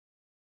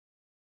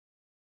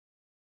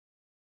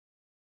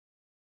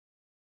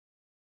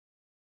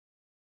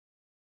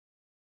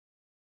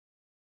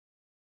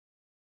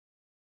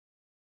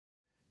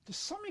to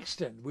some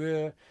extent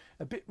we're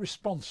a bit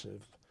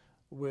responsive.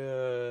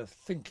 We're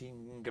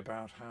thinking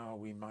about how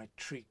we might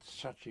treat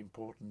such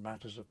important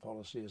matters of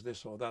policy as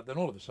this or that. Then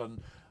all of a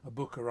sudden a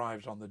book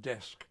arrives on the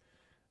desk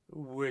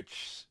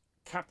which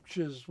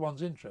captures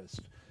one's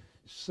interest.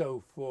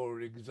 So, for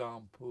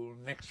example,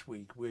 next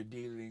week we're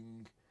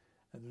dealing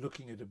and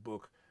looking at a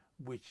book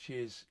which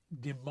is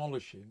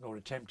demolishing or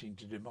attempting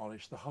to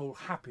demolish the whole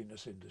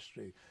happiness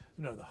industry.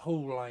 You know, the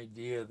whole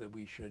idea that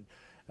we should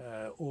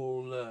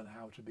all learn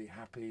how to be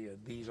happy, and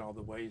these are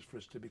the ways for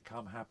us to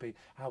become happy,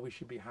 how we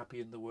should be happy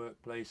in the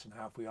workplace, and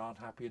how if we aren't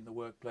happy in the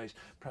workplace,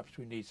 perhaps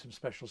we need some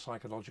special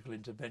psychological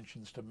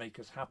interventions to make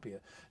us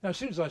happier. Now, as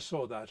soon as I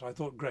saw that, I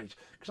thought, great,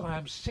 because I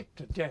am sick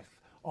to death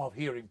of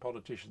hearing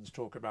politicians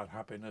talk about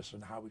happiness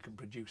and how we can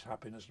produce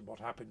happiness and what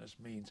happiness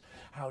means,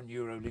 how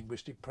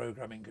neuro-linguistic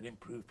programming can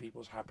improve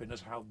people's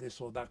happiness, how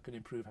this or that can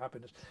improve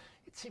happiness.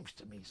 It seems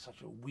to me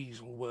such a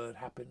weasel word,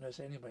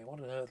 happiness. Anyway, what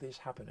on earth is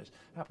happiness?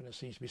 Happiness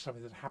seems to be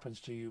something that happens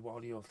to you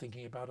while you're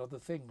thinking about other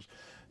things.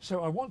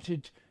 So I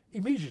wanted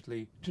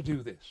immediately to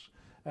do this.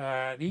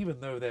 And even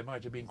though there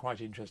might have been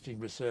quite interesting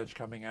research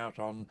coming out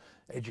on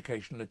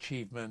educational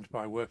achievement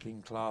by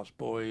working class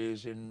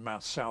boys in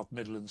South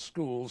Midlands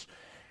schools,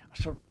 I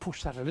sort of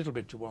push that a little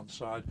bit to one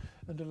side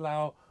and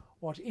allow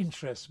what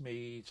interests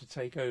me to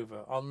take over,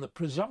 on the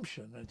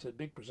presumption, and it's a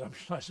big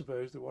presumption I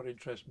suppose, that what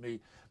interests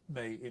me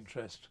may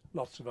interest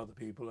lots of other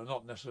people and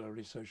not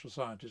necessarily social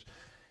scientists.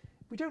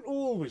 We don't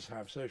always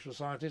have social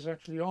scientists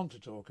actually on to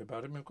talk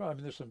about it. I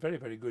mean, there's some very,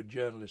 very good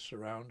journalists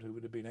around who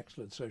would have been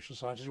excellent social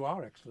scientists, who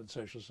are excellent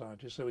social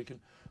scientists, so we can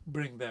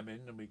bring them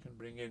in, and we can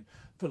bring in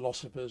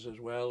philosophers as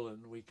well,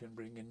 and we can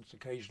bring in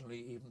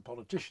occasionally even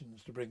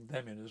politicians to bring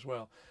them in as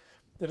well.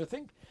 That I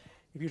think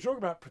if you talk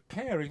about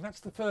preparing,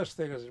 that's the first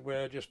thing, as it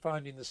were, just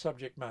finding the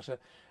subject matter,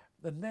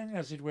 and then,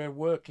 as it were,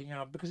 working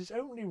out, because it's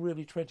only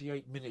really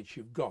 28 minutes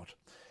you've got.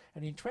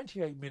 And in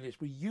 28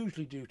 minutes, we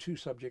usually do 2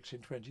 subjects in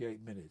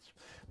 28 minutes.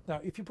 Now,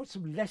 if you put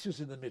some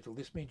letters in the middle,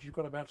 this means you've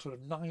got about sort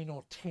of 9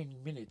 or 10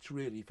 minutes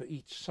really for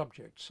each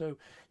subject. So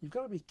you've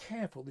got to be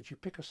careful that you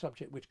pick a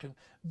subject which can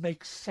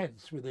make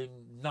sense within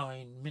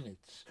 9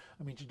 minutes.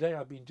 I mean, today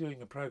I've been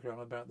doing a program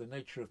about the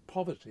nature of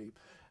poverty,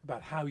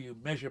 about how you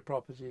measure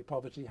poverty,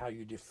 how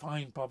you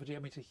define poverty. I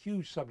mean, it's a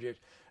huge subject,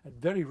 and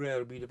very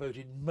rarely we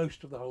devoted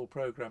most of the whole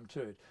program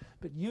to it.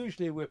 But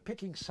usually we're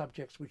picking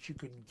subjects which you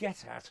can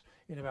get at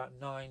in about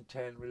 9,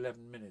 10 or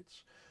 11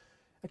 minutes.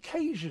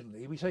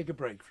 Occasionally we take a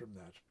break from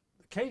that.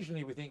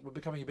 Occasionally we think we're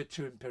becoming a bit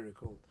too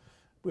empirical.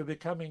 We're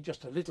becoming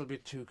just a little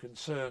bit too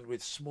concerned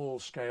with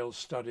small-scale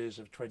studies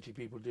of 20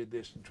 people did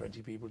this and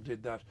 20 people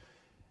did that.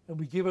 And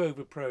we give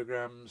over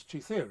programs to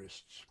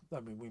theorists.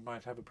 I mean, we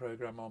might have a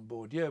program on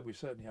Bourdieu. We've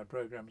certainly had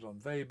programs on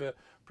Weber,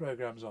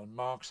 programs on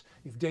Marx.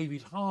 If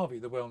David Harvey,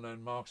 the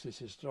well-known Marxist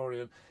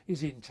historian,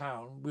 is in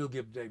town, we'll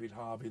give David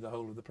Harvey the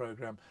whole of the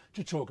program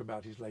to talk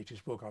about his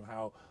latest book on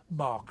how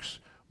Marx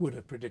would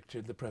have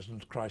predicted the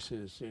present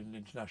crisis in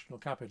international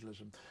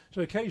capitalism.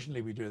 So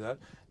occasionally we do that.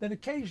 Then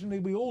occasionally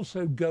we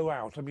also go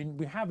out. I mean,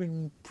 we have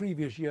in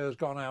previous years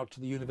gone out to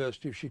the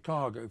University of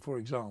Chicago, for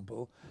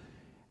example,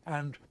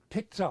 and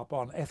picked up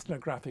on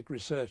ethnographic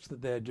research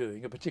that they're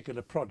doing, a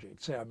particular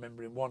project. Say, I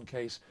remember in one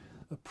case,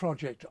 a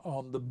project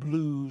on the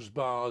blues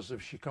bars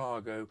of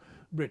Chicago,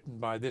 written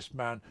by this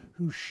man,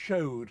 who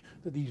showed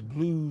that these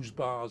blues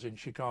bars in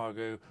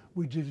Chicago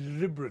were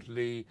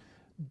deliberately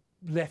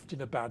left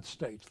in a bad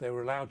state. They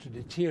were allowed to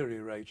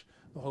deteriorate,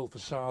 the whole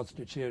facades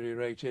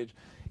deteriorated,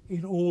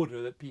 in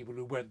order that people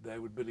who went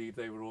there would believe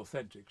they were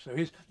authentic. So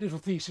his little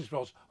thesis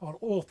was on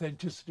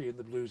authenticity in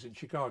the blues in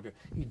Chicago.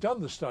 He'd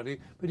done the study,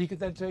 but he could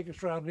then take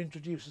us around and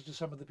introduce us to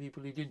some of the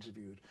people he'd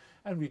interviewed.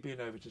 And we've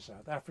been over to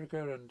South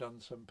Africa and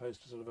done some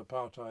sort of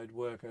apartheid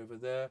work over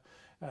there,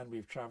 and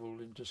we've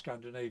travelled into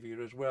Scandinavia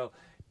as well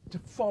to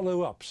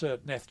follow up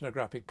certain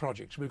ethnographic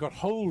projects. We've got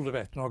hold of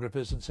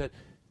ethnographers and said,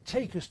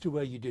 take us to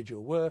where you did your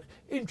work,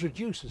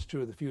 introduce us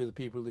to a few of the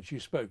people that you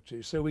spoke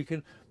to, so we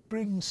can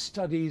bring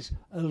studies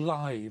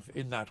alive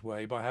in that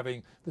way by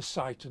having the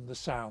sight and the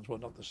sounds, well,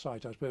 not the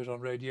sight I suppose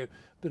on radio,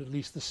 but at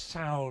least the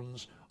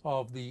sounds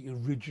of the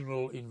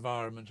original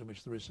environment in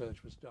which the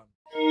research was done.